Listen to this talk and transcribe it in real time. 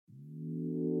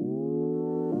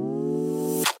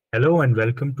Hello and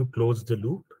welcome to Close the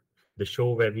Loop, the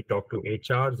show where we talk to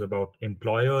HRs about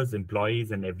employers,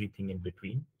 employees, and everything in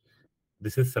between.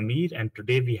 This is Samir, and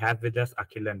today we have with us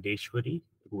Akhilandeshwari,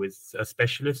 who is a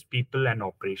specialist people and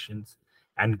operations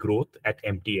and growth at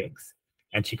MTX.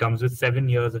 And she comes with 7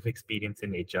 years of experience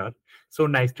in HR. So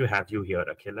nice to have you here,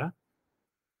 Akhila.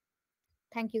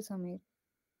 Thank you, Samir.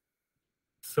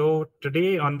 So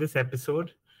today on this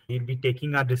episode, we'll be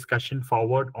taking our discussion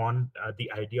forward on the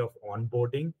idea of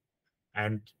onboarding.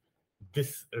 And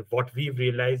this, what we've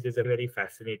realized, is a very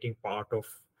fascinating part of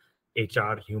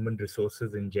HR, human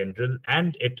resources in general,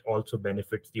 and it also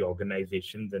benefits the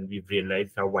organizations. And we've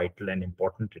realized how vital and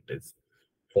important it is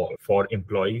for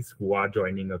employees who are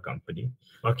joining a company.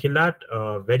 Akhilat,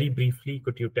 very briefly,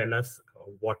 could you tell us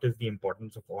what is the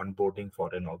importance of onboarding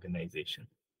for an organization?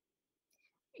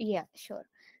 Yeah, sure.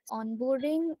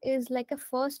 Onboarding is like a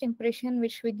first impression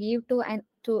which we give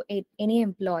any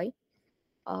employee,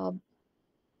 uh,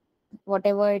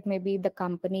 whatever it may be, the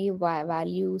company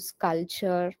values,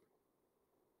 culture,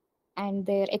 and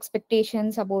their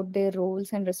expectations about their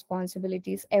roles and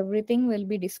responsibilities. Everything will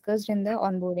be discussed in the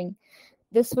onboarding.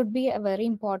 This would be a very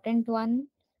important one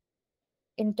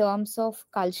in terms of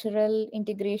cultural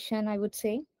integration, I would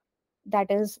say.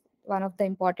 That is one of the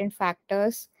important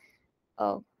factors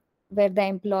uh, where the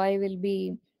employee will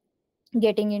be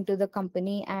getting into the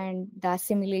company and the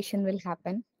assimilation will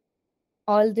happen.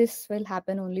 All this will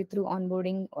happen only through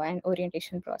onboarding and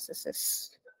orientation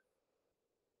processes.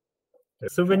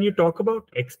 So when you talk about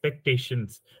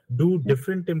expectations, do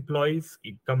different employees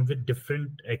come with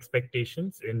different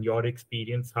expectations? In your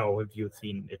experience, how have you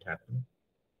seen it happen?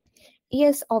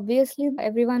 Yes, obviously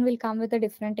everyone will come with a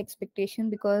different expectation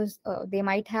because they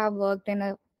might have worked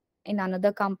in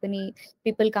another company.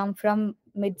 People come from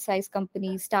mid-sized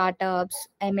companies, startups,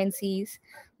 MNCs.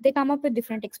 They come up with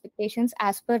different expectations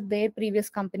as per their previous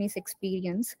company's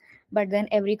experience. But then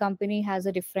every company has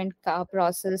a different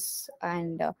process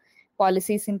and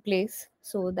policies in place.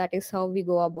 So that is how we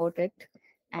go about it.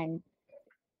 And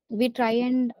we try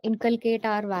and inculcate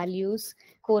our values,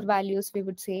 core values, we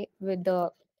would say, with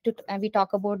and we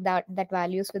talk about that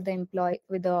values with the employee,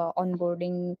 with the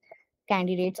onboarding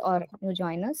candidates or new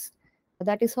joiners.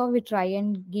 That is how we try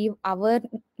and give our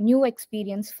new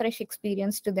experience, fresh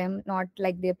experience to them, not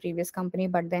like their previous company,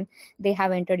 but then they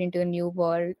have entered into a new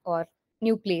world or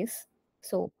new place.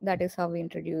 So that is how we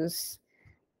introduce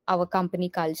our company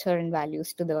culture and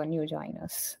values to the new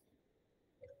joiners.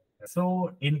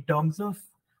 So, in terms of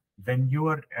when you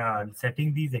are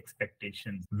setting these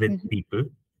expectations with Mhm. people,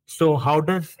 so how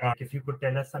does, if you could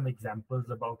tell us some examples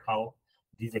about how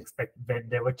when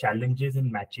there were challenges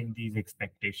in matching these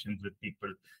expectations with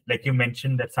people, like you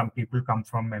mentioned that some people come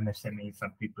from MSMEs,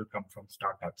 some people come from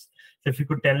startups. So, if you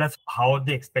could tell us how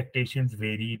the expectations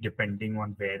vary depending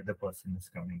on where the person is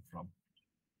coming from.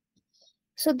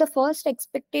 So the first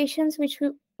expectations which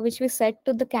we set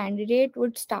to the candidate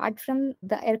would start from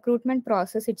the recruitment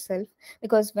process itself,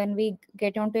 because when we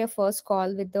get onto a first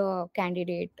call with the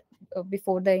candidate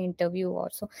before the interview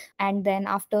also, and then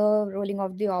after rolling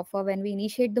off the offer, when we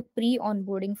initiate the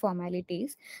pre-onboarding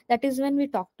formalities, that is when we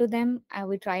talk to them.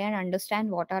 We try and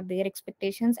understand what are their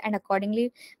expectations, and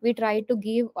accordingly we try to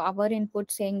give our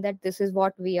input, saying that this is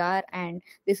what we are and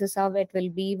this is how it will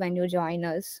be when you join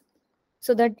us,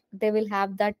 so that they will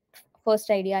have that first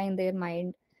idea in their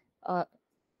mind, uh,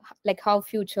 like how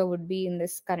future would be in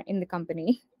in the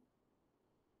company.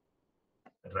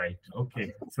 Right.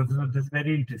 Okay. So this is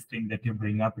very interesting that you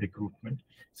bring up recruitment.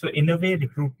 So in a way,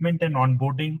 recruitment and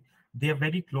onboarding, they are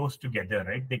very close together,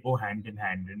 right? They go hand in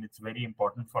hand, and it's very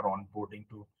important for onboarding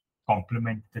to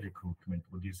complement the recruitment.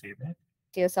 Would you say that?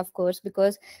 Yes, of course,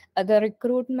 because the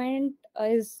recruitment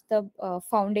is the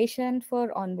foundation for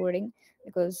onboarding,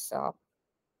 because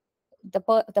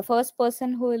the first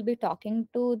person who will be talking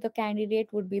to the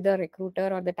candidate would be the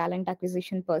recruiter or the talent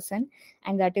acquisition person,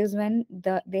 and that is when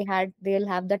they'll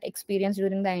have that experience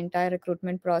during the entire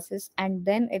recruitment process, and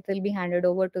then it will be handed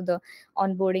over to the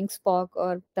onboarding spock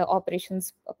or the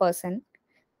operations person.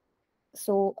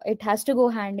 So it has to go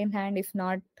hand in hand. If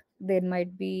not, there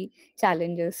might be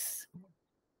challenges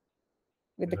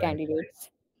with the Right.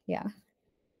 candidates. Yeah.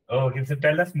 Oh, okay. So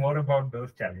tell us more about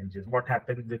those challenges. What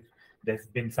happens if there's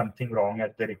been something wrong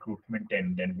at the recruitment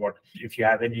end, and what if you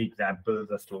have any examples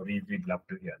or stories, we'd love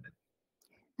to hear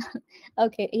them.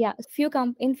 Okay, yeah,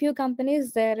 in few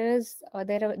companies there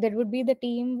would be the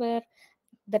team where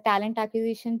the talent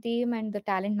acquisition team and the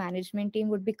talent management team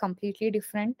would be completely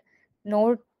different.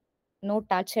 No no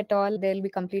touch at all. They'll be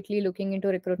completely looking into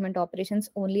recruitment operations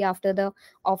only after the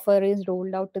offer is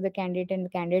rolled out to the candidate and the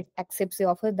candidate accepts the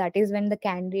offer. That is when the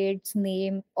candidate's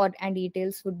name or and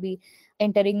details would be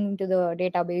entering into the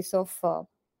database of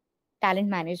talent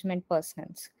management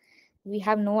persons. We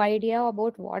have no idea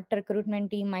about what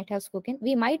recruitment team might have spoken.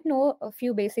 We might know a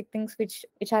few basic things which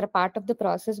are a part of the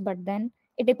process, but then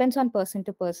it depends on person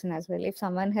to person as well. If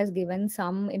someone has given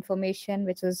some information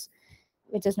which is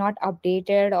not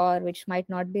updated or which might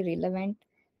not be relevant,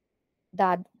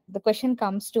 that the question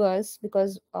comes to us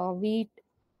because we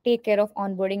take care of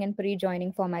onboarding and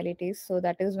pre-joining formalities. So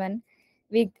that is when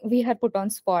we are put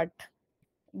on spot.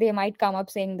 They might come up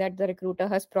saying that the recruiter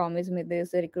has promised me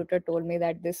this, the recruiter told me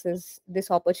that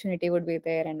this opportunity would be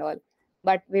there and all,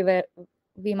 but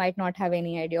we might not have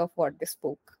any idea of what they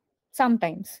spoke.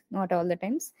 Sometimes, not all the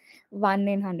times, 1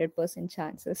 in 100%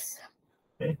 chances.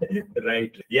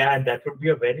 Right. Yeah, and that would be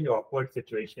a very awkward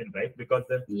situation, right? Because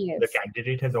the Yes.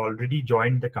 candidate has already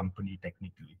joined the company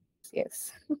technically.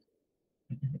 Yes.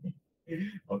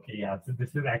 Okay, yeah. So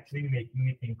this is actually making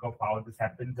me think of how this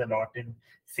happens a lot in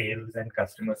sales and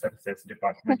customer success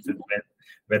departments as well,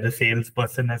 where the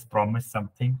salesperson has promised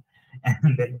something,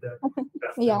 and then the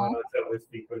customer Yeah. or service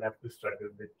people have to struggle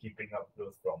with keeping up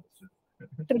those promises.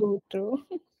 True, true.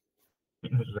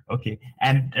 Okay.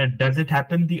 And does it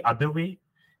happen the other way,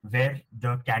 where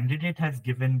the candidate has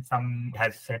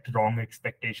set wrong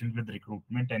expectations with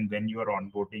recruitment, and when you are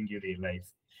onboarding, you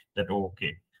realize that, oh,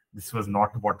 okay, this was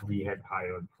not what we had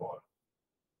hired for.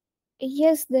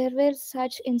 Yes, there were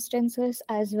such instances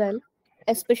as well,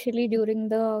 especially during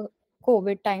the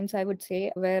COVID times, I would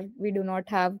say, where we do not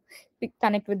have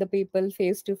connect with the people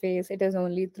face to face. It is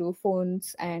only through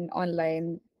phones and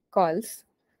online calls.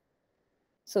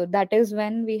 So that is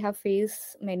when we have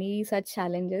faced many such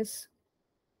challenges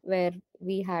where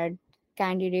we had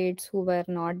candidates who were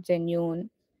not genuine.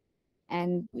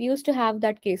 And we used to have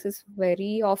that cases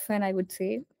very often, I would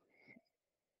say.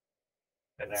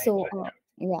 Right, So, right.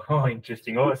 yeah, Oh,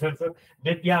 interesting. Oh,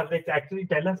 yeah, let's actually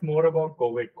tell us more about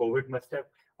COVID. COVID must have,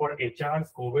 for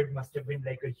HRs, COVID must have been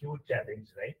like a huge challenge,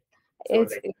 right? So,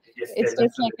 it's like, just it's tell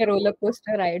us just a like a little roller about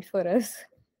coaster ride for us.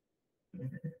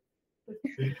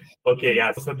 Okay,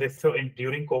 yeah.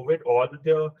 During COVID, all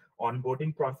the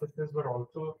onboarding processes were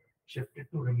also shifted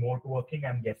to remote working.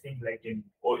 I'm guessing, like in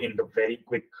the very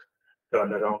quick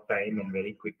turnaround time and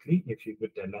very quickly. If you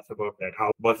could tell us about that,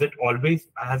 how was it always?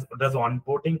 As does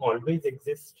onboarding always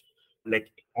exist,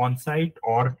 like on site,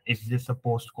 or is this a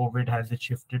post COVID? Has it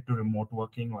shifted to remote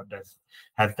working, or does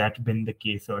has that been the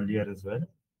case earlier as well?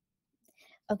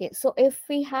 Okay, so if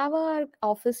we have our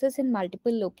offices in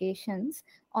multiple locations,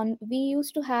 on we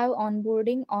used to have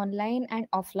onboarding online and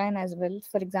offline as well.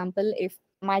 For example, if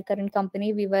my current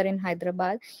company, we were in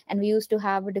Hyderabad and we used to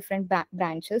have different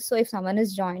branches. So if someone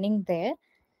is joining there,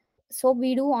 so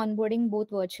we do onboarding both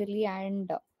virtually and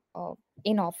uh,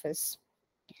 in office.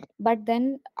 But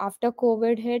then after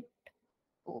COVID hit,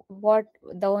 what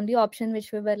the only option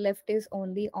which we were left is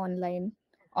only online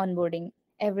onboarding,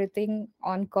 everything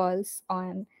on calls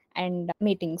on and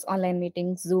meetings, online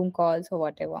meetings, Zoom calls or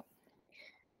whatever.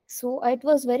 So it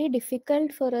was very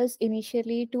difficult for us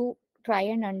initially to try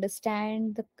and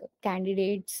understand the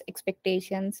candidates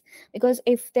expectations, because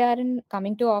if they are in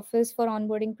coming to office for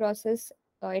onboarding process,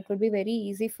 it would be very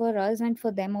easy for us and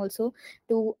for them also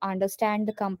to understand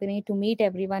the company, to meet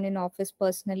everyone in office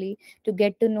personally, to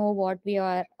get to know what we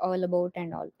are all about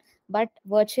and all. But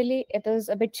virtually it is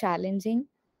a bit challenging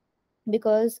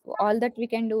because all that we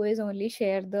can do is only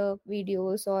share the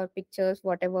videos or pictures,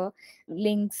 whatever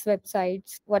links,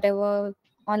 websites, whatever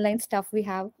online stuff we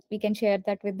have, we can share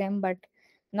that with them, but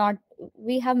not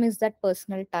we have missed that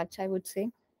personal touch, I would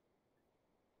say.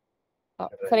 For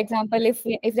Right. example,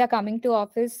 if they're coming to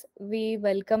office, we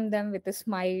welcome them with a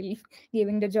smile,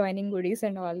 giving the joining goodies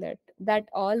and all that. That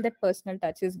all that personal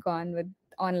touch is gone with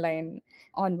online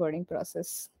onboarding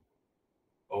process.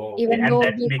 Oh, okay, Even and though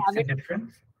that we makes have a it.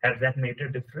 difference. Has that made a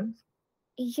difference?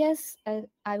 Yes,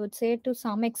 I would say to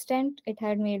some extent it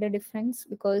had made a difference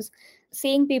because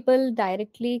seeing people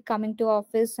directly coming to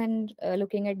office and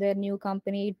looking at their new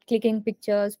company, clicking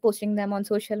pictures, posting them on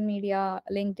social media,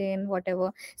 LinkedIn,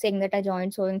 whatever, saying that I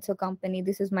joined so and so company,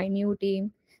 this is my new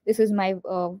team, this is my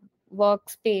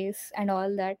workspace, and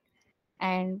all that.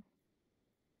 And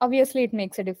obviously, it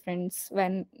makes a difference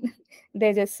when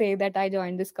they just say that I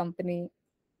joined this company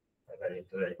Right,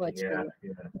 right. Yeah, virtually.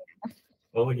 yeah.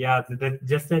 Oh yeah,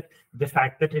 just that the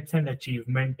fact that it's an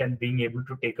achievement and being able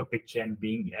to take a picture and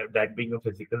being a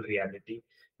physical reality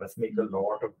must make a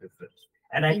lot of difference.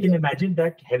 And I can Yes. imagine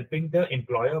that helping the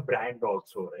employer brand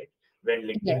also, right? When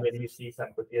LinkedIn, Yes. when you see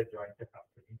somebody has joined the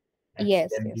company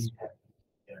Yes, then yes. we have,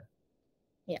 yeah.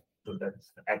 Yeah. So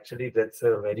that's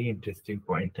a very interesting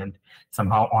point, and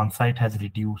somehow on-site has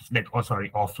reduced that. Oh, sorry,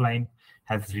 offline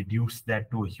has reduced that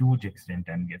to a huge extent,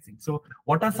 I'm guessing. So,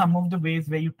 what are some of the ways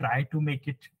where you try to make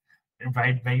it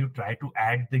right, where you try to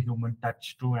add the human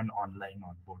touch to an online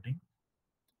onboarding?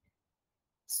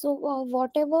 So,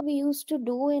 whatever we used to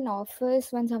do in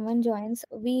office when someone joins,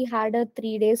 we had a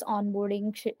 3 days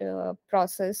onboarding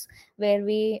process where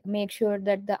we make sure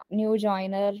that the new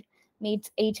joiner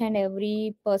meets each and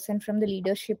every person from the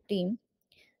leadership team.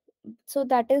 So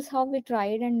that is how we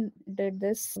tried and did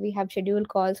this. We have scheduled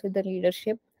calls with the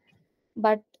leadership,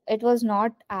 but it was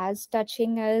not as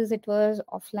touching as it was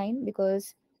offline,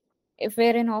 because if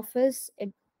we're in office,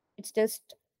 it's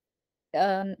just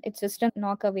it's just a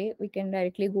knock away. We can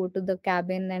directly go to the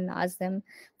cabin and ask them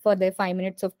for their 5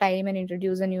 minutes of time and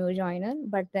introduce a new joiner.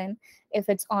 But then if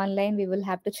it's online, we will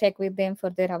have to check with them for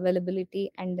their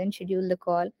availability and then schedule the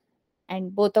call,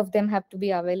 and both of them have to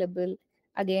be available.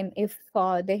 Again, if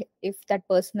that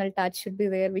personal touch should be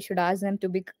there, we should ask them to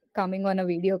be coming on a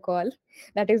video call.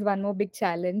 That is one more big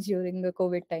challenge during the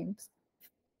COVID times.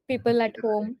 People at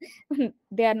home,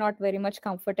 they are not very much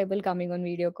comfortable coming on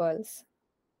video calls.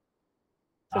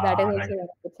 So that is Ah, also right. one of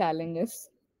the challenges.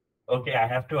 Okay, I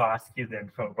have to ask you then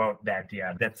about that.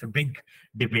 Yeah, that's a big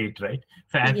debate, right?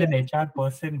 So, as an Yes. HR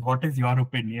person, what is your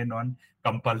opinion on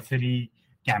compulsory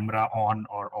camera on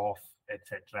or off,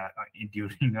 etc.,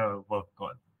 during a work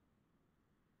call?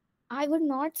 I would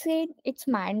not say it's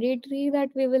mandatory that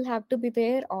we will have to be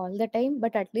there all the time,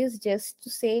 but at least just to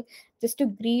say, just to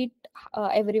greet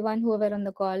everyone, whoever on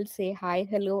the call, say hi,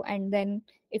 hello, and then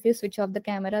if you switch off the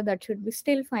camera, that should be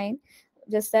still fine.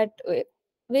 Just that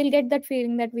we'll get that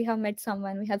feeling that we have met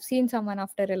someone, we have seen someone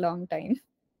after a long time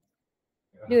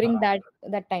during that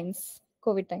times,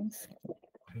 COVID times.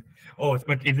 Oh,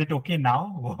 but is it okay now?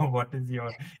 What is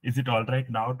your? Is it all right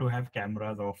now to have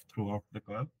cameras off throughout the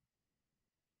call?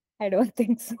 I don't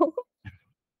think so.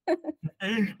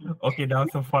 Okay, now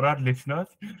so for our listeners,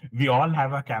 we all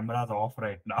have our cameras off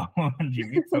right now,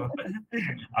 Jimmy. So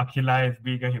Akhila is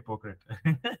being a hypocrite.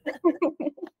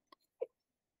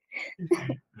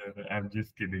 I'm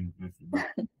just kidding.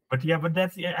 But yeah, but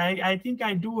that's yeah, I think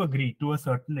I do agree to a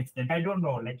certain extent. I don't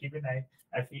know, like even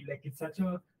I feel like it's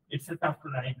a tough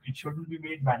line. It shouldn't be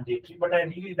made mandatory, but I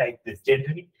really like this.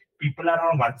 Generally, people are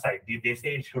on one side. They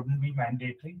say it shouldn't be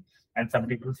mandatory, and some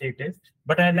people say it is.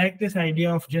 But I like this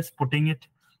idea of just putting it,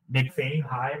 like saying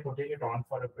hi, putting it on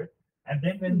for a bit, and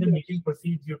then when the meeting Yes.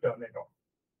 proceeds, you turn it off.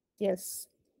 Yes.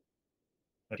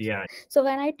 But yeah, So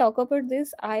when I talk about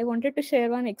this, I wanted to share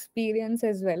one experience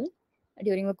as well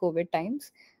during the COVID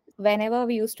times. Whenever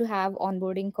we used to have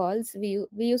onboarding calls, we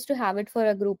used to have it for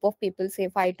a group of people, say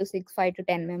 5 to 6, 5 to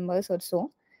 10 members or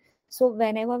so. So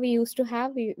whenever we used to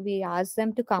have, we asked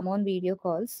them to come on video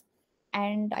calls.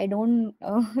 And I don't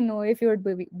know if you would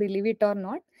believe it or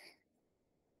not.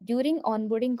 During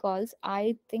onboarding calls,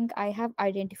 I think I have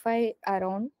identified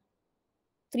around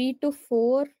 3 to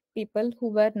 4 people who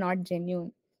were not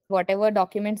genuine. Whatever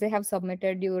documents they have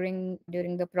submitted during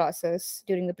the process,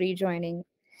 during the pre-joining,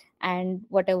 and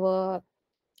whatever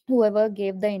whoever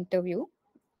gave the interview,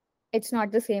 it's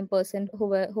not the same person who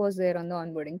was there on the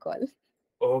onboarding call.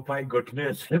 oh my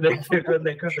goodness, that's it was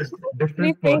like a we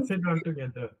different faced person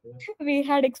altogether. we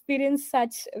had experienced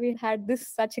such we had this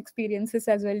such experiences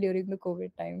as well during the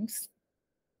COVID times.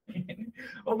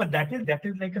 Oh, but that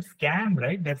is like a scam,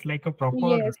 right? That's like a proper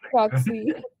Yes,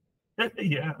 proxy.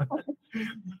 yeah.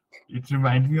 It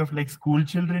reminds me of like school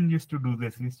children used to do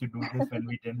this. We used to do this when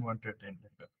we didn't want to attend.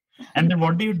 And then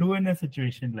what do you do in a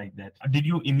situation like that? Did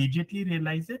you immediately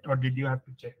realize it or did you have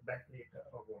to check back later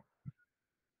or what?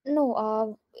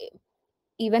 No,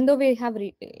 even though we have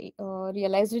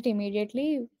realized it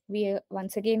immediately, we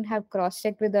once again have cross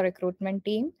checked with the recruitment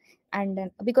team. And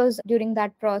then, because during the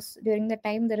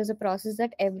time, there is a process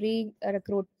that every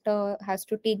recruiter has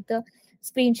to take the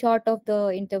screenshot of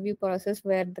the interview process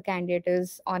where the candidate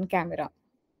is on camera.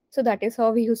 So that is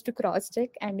how we used to cross check.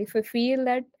 And if we feel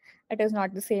that it is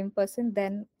not the same person,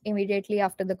 then immediately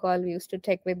after the call, we used to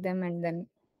check with them, and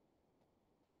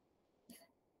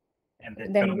And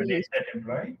then then we terminate used that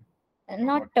employee or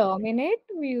not what? terminate.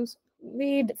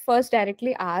 First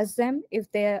directly ask them if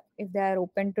they are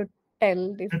open to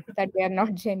tell if that they are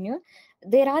not genuine.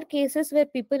 There are cases where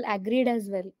people agreed as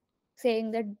well, saying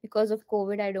that because of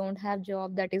COVID I don't have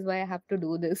job, that is why I have to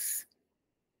do this.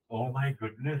 Oh my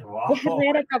goodness! There Wow,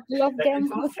 were a couple of that is them.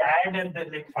 so sad and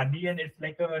then like funny and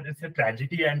it's a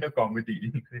tragedy and a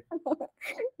comedy.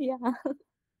 Yeah,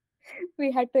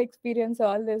 we had to experience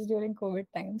all this during COVID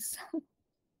times.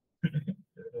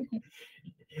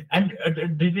 And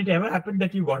did it ever happen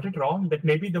that you got it wrong? That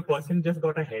maybe the person just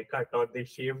got a haircut or they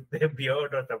shaved their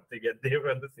beard or something and they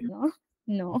were the same. No,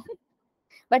 no.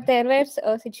 But there were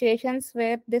situations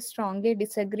where they strongly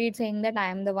disagreed, saying that I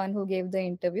am the one who gave the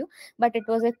interview. But it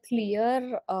was a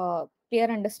clear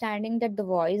understanding that the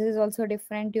voice is also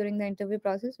different during the interview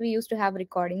process. We used to have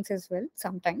recordings as well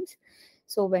sometimes.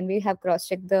 So when we have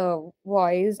cross-checked the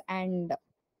voice, and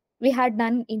we had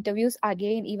done interviews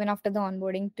again even after the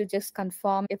onboarding to just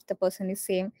confirm if the person is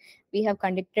same. We have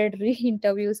conducted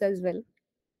re-interviews as well.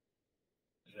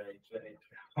 Right,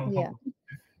 right. Yeah.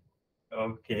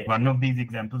 Okay. One of these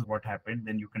examples, what happened?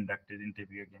 Then you conducted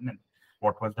interview again, and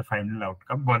what was the final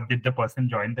outcome? What did the person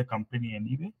join the company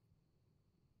anyway?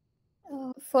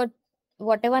 For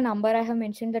whatever number I have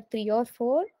mentioned, that three or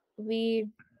four, we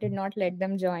did not let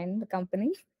them join the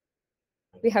company.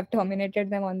 We have terminated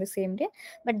them on the same day.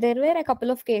 But there were a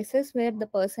couple of cases where the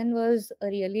person was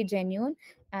really genuine,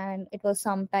 and it was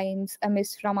sometimes a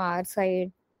miss from our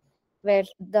side where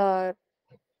the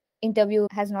interview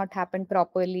has not happened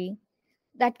properly.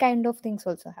 That kind of things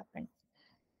also happened.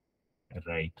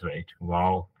 Right, right.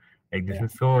 Wow. Like this Yeah.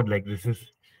 is so like this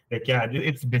is like yeah,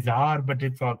 it's bizarre, but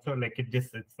it's also like it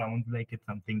sounds like it's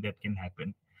something that can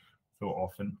happen so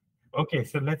often. Okay,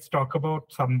 so let's talk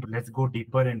about let's go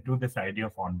deeper into this idea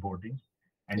of onboarding.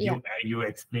 And Yeah. you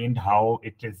explained how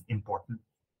it is important.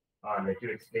 Like you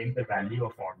explained the value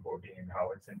of onboarding and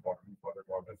how it's important for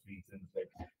a lot of reasons, like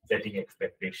setting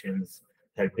expectations,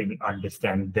 helping people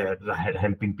understand the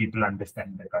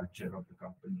culture of the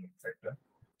company, etc.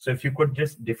 So if you could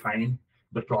just define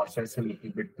the process a little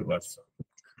bit to us,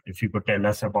 if you could tell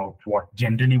us about what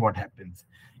happens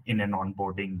in an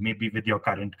onboarding, maybe with your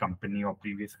current company or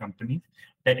previous companies,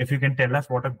 that if you can tell us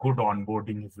what a good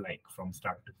onboarding is like from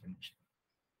start to finish.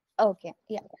 Okay,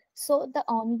 yeah. So the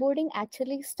onboarding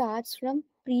actually starts from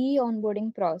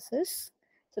pre-onboarding process.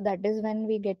 So that is when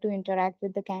we get to interact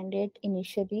with the candidate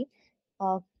initially,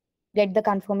 uh, get the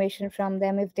confirmation from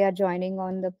them if they are joining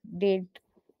on the date,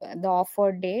 the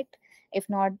offer date. If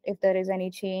not, if there is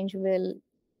any change, we'll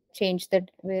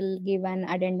give an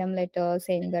addendum letter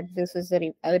saying that this is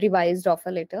a revised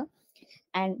offer letter.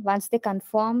 And once they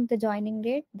confirm the joining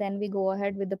date, then we go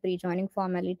ahead with the pre-joining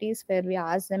formalities where we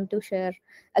ask them to share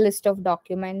a list of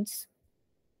documents,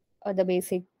 the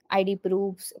basic ID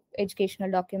proofs,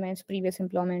 educational documents, previous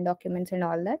employment documents, and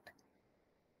all that.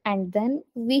 And then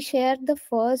we share the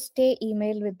first day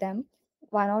email with them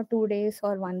 1 or 2 days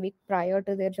or 1 week prior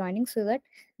to their joining, so that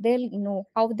they'll know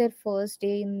how their first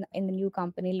day in the new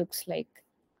company looks like,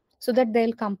 so that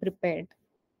they'll come prepared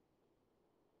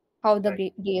how the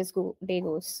Right. day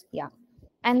goes. Yeah.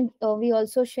 And we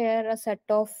also share a set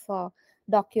of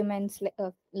documents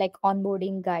like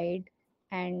onboarding guide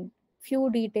and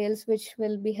few details which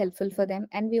will be helpful for them.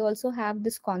 And we also have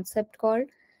this concept called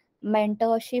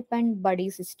mentorship and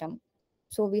buddy system.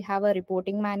 So we have a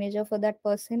reporting manager for that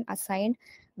person assigned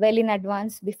well in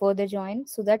advance before they join,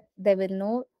 so that they will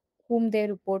know whom they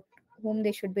report whom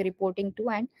they should be reporting to,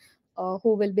 and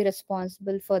who will be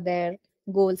responsible for their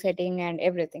goal setting and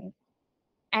everything.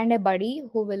 And a buddy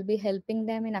who will be helping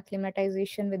them in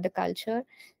acclimatization with the culture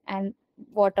and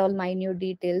what all minute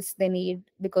details they need,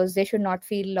 because they should not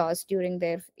feel lost during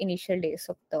their initial days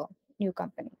of the new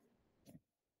company.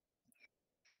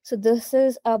 So this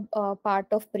is a part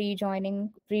of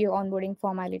pre-onboarding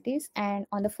formalities. And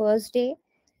on the first day,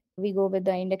 we go with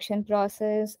the induction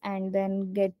process, and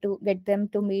then get them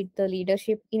to meet the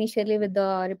leadership initially with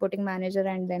the reporting manager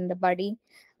and then the buddy,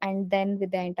 and then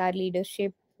with the entire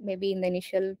leadership maybe in the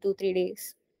initial 2 3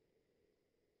 days.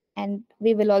 And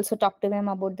we will also talk to them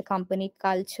about the company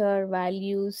culture,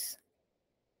 values,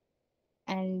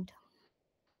 and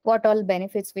what all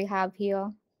benefits we have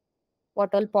here,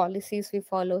 what all policies we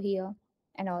follow here,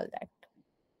 and all that.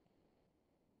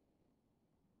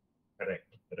 Correct.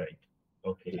 Right.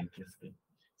 Okay. Yeah. Interesting.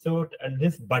 So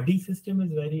this buddy system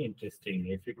is very interesting.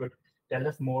 If you could tell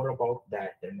us more about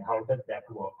that and how does that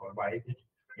work, or why is it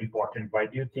important? Why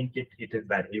do you think it is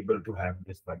valuable to have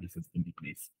this buddy system in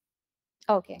place?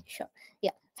 Okay, sure.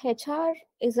 Yeah. HR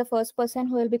is the first person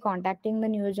who will be contacting the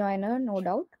new joiner, no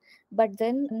doubt. But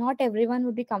then not everyone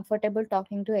would be comfortable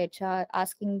talking to HR,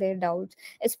 asking their doubts,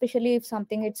 especially if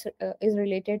something is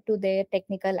related to their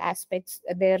technical aspects,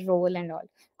 their role and all.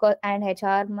 And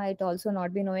HR might also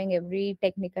not be knowing every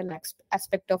technical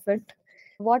aspect of it.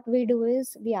 What we do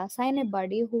is we assign a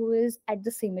buddy who is at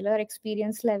the similar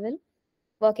experience level,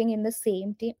 working in the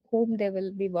same team, whom they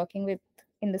will be working with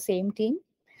in the same team,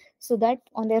 so that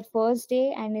on their first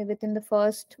day and within the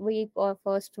first week or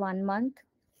first 1 month,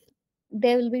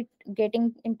 they will be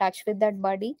getting in touch with that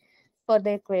buddy for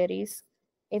their queries.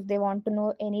 If they want to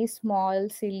know any small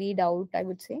silly doubt, I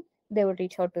would say, they would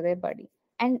reach out to their buddy.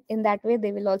 And in that way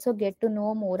they will also get to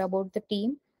know more about the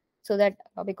team, so that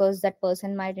because that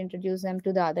person might introduce them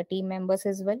to the other team members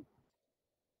as well,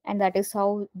 and that is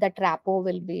how that rapport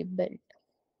will be built.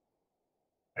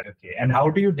 Okay. And how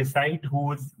do you decide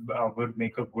who is would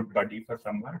make a good buddy for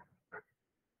someone?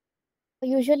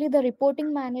 Usually the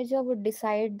reporting manager would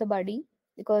decide the buddy,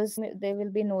 because they will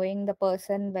be knowing the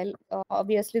person well.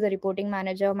 Obviously the reporting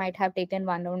manager might have taken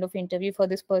one round of interview for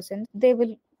this person.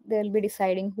 They'll be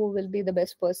deciding who will be the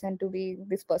best person to be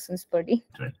this person's buddy.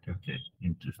 Right. Okay. Yeah.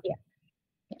 Interesting.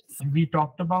 Yeah. So we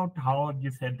talked about how you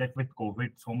said that with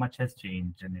COVID, so much has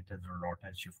changed and it has a lot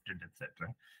has shifted,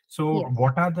 etc. So Yes.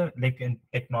 what are the like and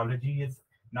technology is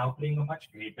now playing a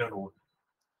much greater role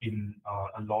in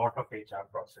a lot of HR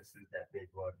processes that they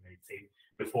were, let's say,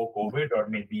 before COVID or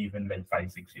maybe even like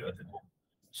 5, 6 years ago.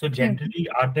 So Mhm. generally,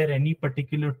 are there any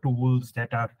particular tools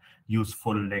that are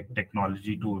useful, like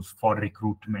technology tools for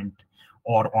recruitment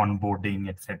or onboarding,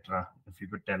 etc.? If you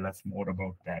could tell us more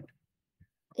about that.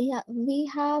 Yeah, we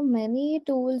have many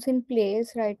tools in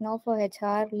place right now for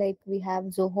HR. Like we have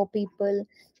Zoho People,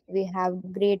 we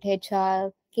have Great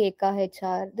HR, Keka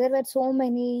HR. There were so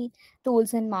many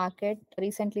tools in market.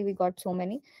 Recently, we got so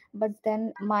many. But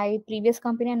then my previous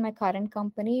company and my current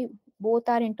company both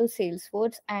are into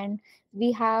Salesforce, and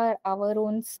we have our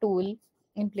own tool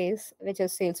in place, which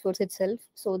is Salesforce itself.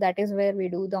 So that is where we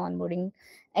do the onboarding,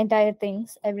 entire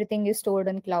things. Everything is stored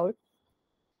in cloud.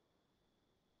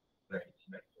 Right.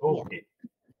 Right. Yeah. Okay.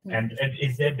 Yeah. And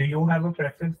is there, do you have a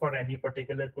preference for any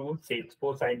particular tool?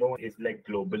 Salesforce, I know, is like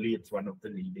globally, it's one of the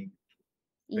leading.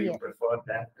 Do you Yeah. prefer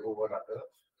that over others?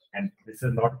 And this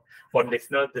is not for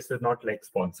listeners, this is not like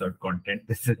sponsored content.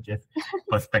 This is just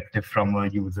perspective from a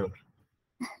user.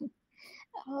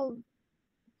 Uh,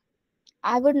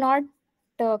 I would not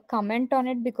comment on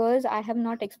it because I have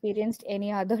not experienced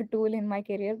any other tool in my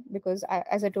career. Because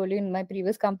as I told you, in my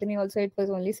previous company also it was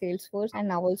only Salesforce, and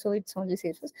now also it's only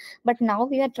Salesforce. But now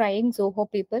we are trying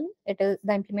Zoho People. It is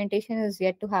the implementation is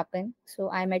yet to happen,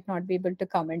 so I might not be able to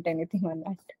comment anything on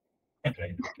that.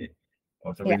 Right. Okay.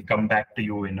 Also, Yeah, we'll come back to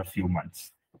you in a few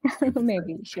months to decide.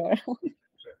 maybe sure.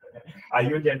 Are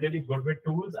you generally good with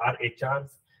tools? Are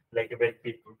HRs like when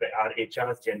people are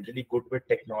HRs generally good with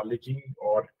technology,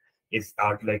 or is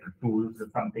art like tools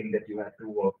something that you have to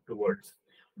work towards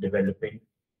developing?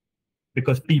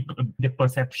 Because people, the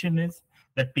perception is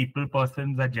that people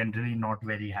persons are generally not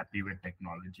very happy with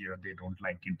technology or they don't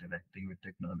like interacting with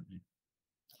technology.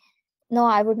 No,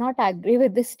 I would not agree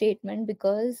with this statement,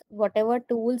 because whatever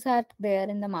tools are there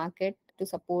in the market to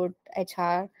support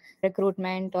HR,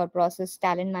 recruitment, or process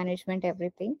talent management,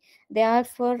 everything, they are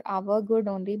for our good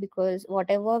only. Because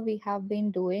whatever we have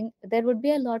been doing, there would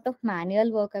be a lot of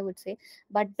manual work, I would say.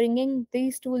 But bringing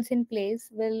these tools in place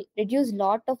will reduce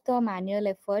lot of the manual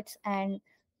efforts, and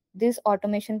these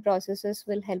automation processes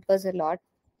will help us a lot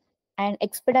and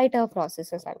expedite our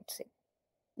processes, I would say.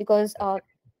 Because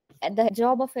the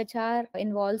job of HR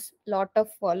involves lot of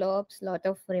follow-ups, lot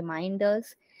of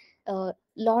reminders,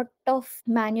 lot of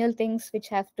manual things which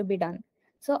have to be done.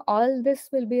 So all this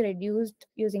will be reduced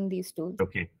using these tools.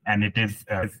 Okay, and it is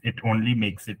it only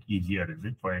makes it easier, is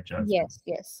it, for HRs to? Yes,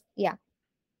 yes, yeah.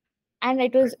 And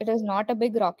it is not a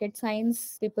big rocket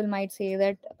science. People might say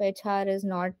that HR is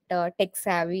not tech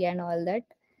savvy and all that.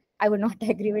 I would not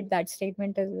agree with that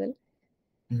statement as well.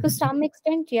 To some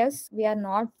extent, yes, we are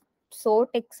not so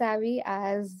tech savvy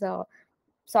as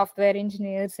software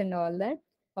engineers and all that,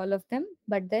 all of them.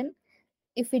 But then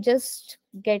if we just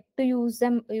get to use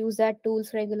that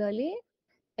tools regularly,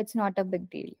 it's not a big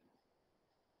deal.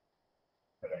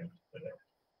 Right, right.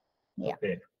 Yeah.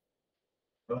 Okay.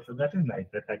 So that is nice.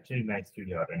 That's actually nice to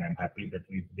hear, and I'm happy that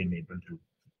we've been able to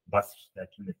bust that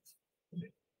myth.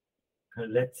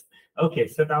 Let's okay.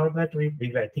 So now that we've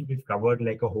I think we've covered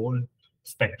like a whole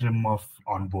spectrum of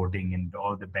onboarding and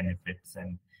all the benefits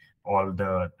and all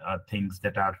the things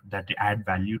that add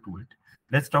value to it.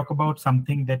 Let's talk about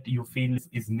something that you feel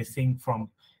is missing from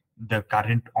the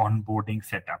current onboarding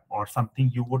setup, or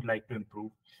something you would like to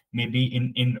improve, maybe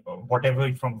in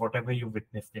whatever from whatever you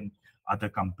witnessed in other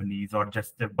companies, or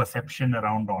just the perception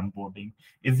around onboarding.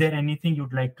 Is there anything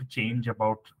you'd like to change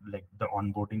about like the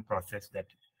onboarding process that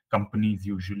companies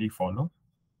usually follow?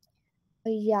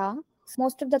 Yeah.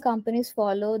 Most of the companies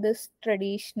follow this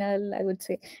traditional, I would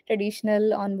say,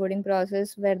 traditional onboarding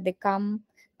process, where they come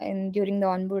and during the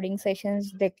onboarding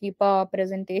sessions, they keep a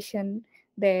presentation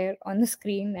there on the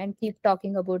screen and keep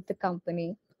talking about the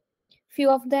company. Few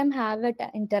of them have it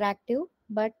interactive,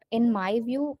 but in my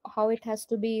view, how it has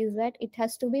to be is that it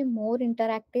has to be more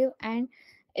interactive, and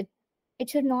it It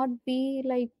should not be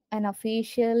like an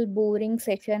official boring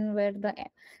session where the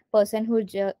person who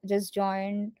just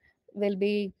joined will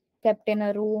be kept in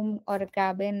a room or a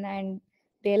cabin, and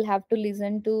they'll have to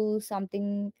listen to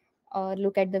something or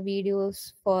look at the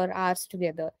videos for hours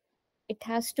together. It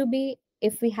has to be,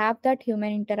 if we have that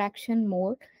human interaction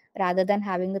more rather than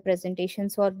having the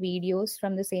presentations or videos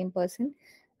from the same person,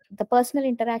 the personal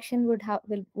interaction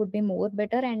would be more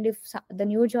better. And if the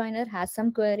new joiner has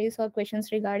some queries or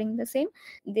questions regarding the same,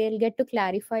 they'll get to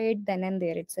clarify it then and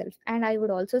there itself. And I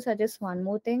would also suggest one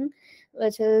more thing,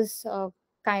 which is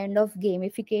kind of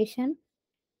gamification.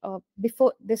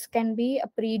 Before, this can be a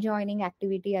pre-joining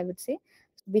activity, I would say.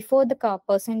 Before the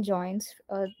person joins,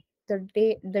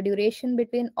 the duration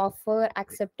between offer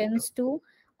acceptance to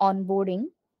onboarding,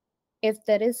 if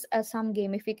there is some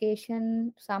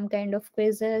gamification, some kind of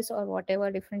quizzes or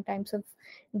whatever different types of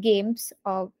games,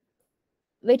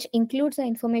 which includes the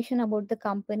information about the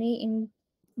company in,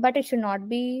 but it should not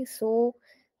be so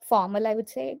formal, I would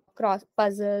say. Cross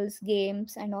puzzles,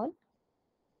 games and all,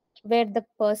 where the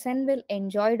person will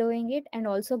enjoy doing it and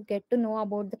also get to know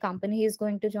about the company he is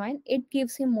going to join. It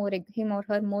gives him him or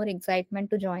her more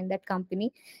excitement to join that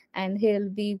company, and he'll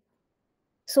be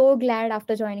so glad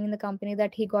after joining the company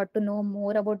that he got to know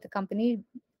more about the company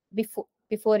before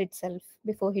itself,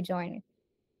 before he joins.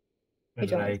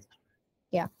 Right.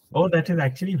 Yeah. Oh, that is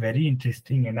actually very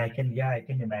interesting. And I can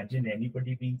imagine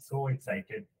anybody being so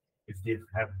excited if they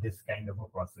have this kind of a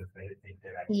process where it's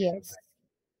interactive, Yes.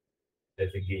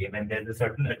 there's a game, and there's a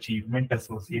certain achievement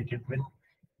associated with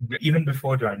even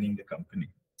before joining the company.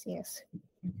 Yes.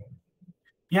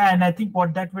 Yeah, and I think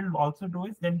what that will also do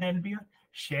is then there'll be a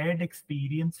shared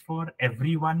experience for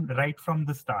everyone right from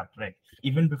the start, right?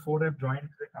 Even before I've joined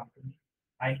the company,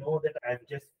 I know that I've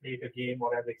just played a game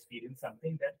or I've experienced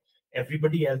something that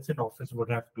everybody else in office would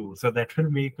have too. So that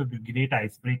will make a great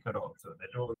icebreaker also.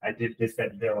 That, oh, I did this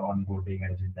at the onboarding, I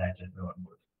did that at the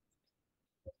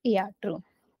onboarding. Yeah, true.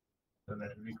 So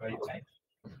that will be quite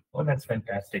nice. Oh, that's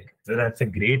fantastic. So that's a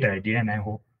great idea, and I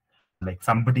hope like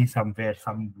somebody somewhere,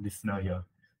 some listener here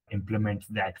implements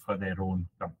that for their own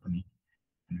company.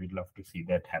 And we'd love to see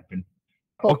that happen.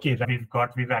 Hope. Okay,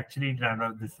 we've actually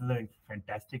done this is a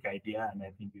fantastic idea, and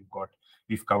I think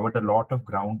we've covered a lot of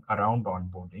ground around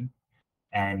onboarding.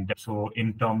 And so,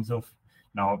 in terms of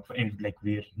now, like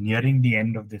we're nearing the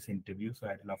end of this interview, so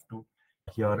I'd love to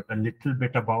hear a little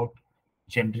bit about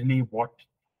generally what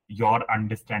your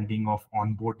understanding of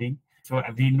onboarding. So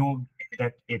we know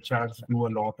that HRs do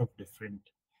a lot of different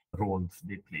roles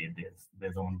they play.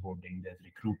 There's onboarding, there's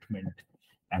recruitment,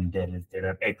 and there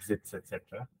are exits,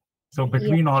 etc. So Yeah.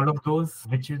 between all of those,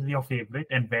 which is your favorite,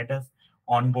 and where does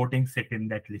onboarding sit in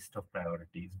that list of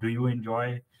priorities? Do you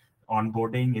enjoy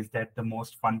onboarding? Is that the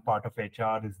most fun part of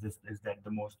HR? Is that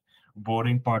the most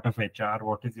boring part of HR?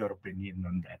 What is your opinion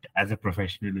on that as a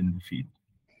professional in the field?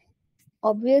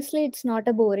 Obviously, it's not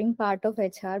a boring part of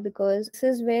HR, because this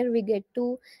is where we get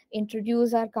to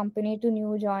introduce our company to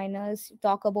new joiners,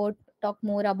 talk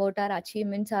more about our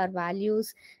achievements, our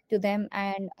values to them,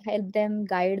 and help them,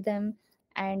 guide them,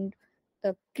 and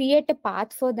create a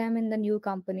path for them in the new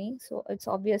company. So it's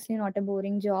obviously not a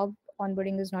boring job.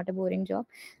 Onboarding is not a boring job,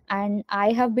 and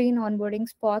I have been onboarding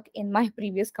Spock in my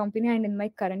previous company and in my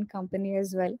current company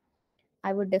as well.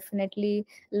 I would definitely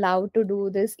love to do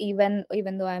this, even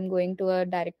though I'm going to a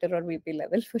director or VP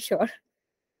level for sure.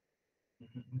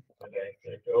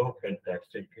 Right. Oh,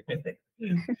 fantastic.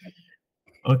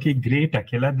 Okay, great,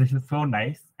 Akila. This is so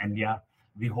nice. And yeah,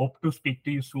 we hope to speak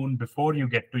to you soon before you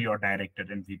get to your director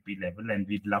and VP level. And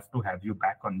we'd love to have you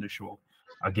back on the show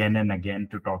again and again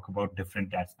to talk about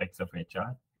different aspects of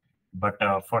HR. But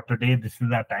for today, this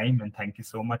is our time. And thank you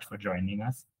so much for joining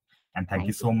us. And thank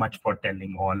you Thank so much for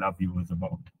telling all our viewers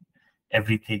about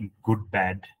everything good,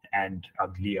 bad, and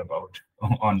ugly about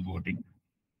onboarding.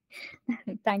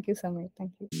 you. Thank you so much.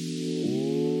 Thank you.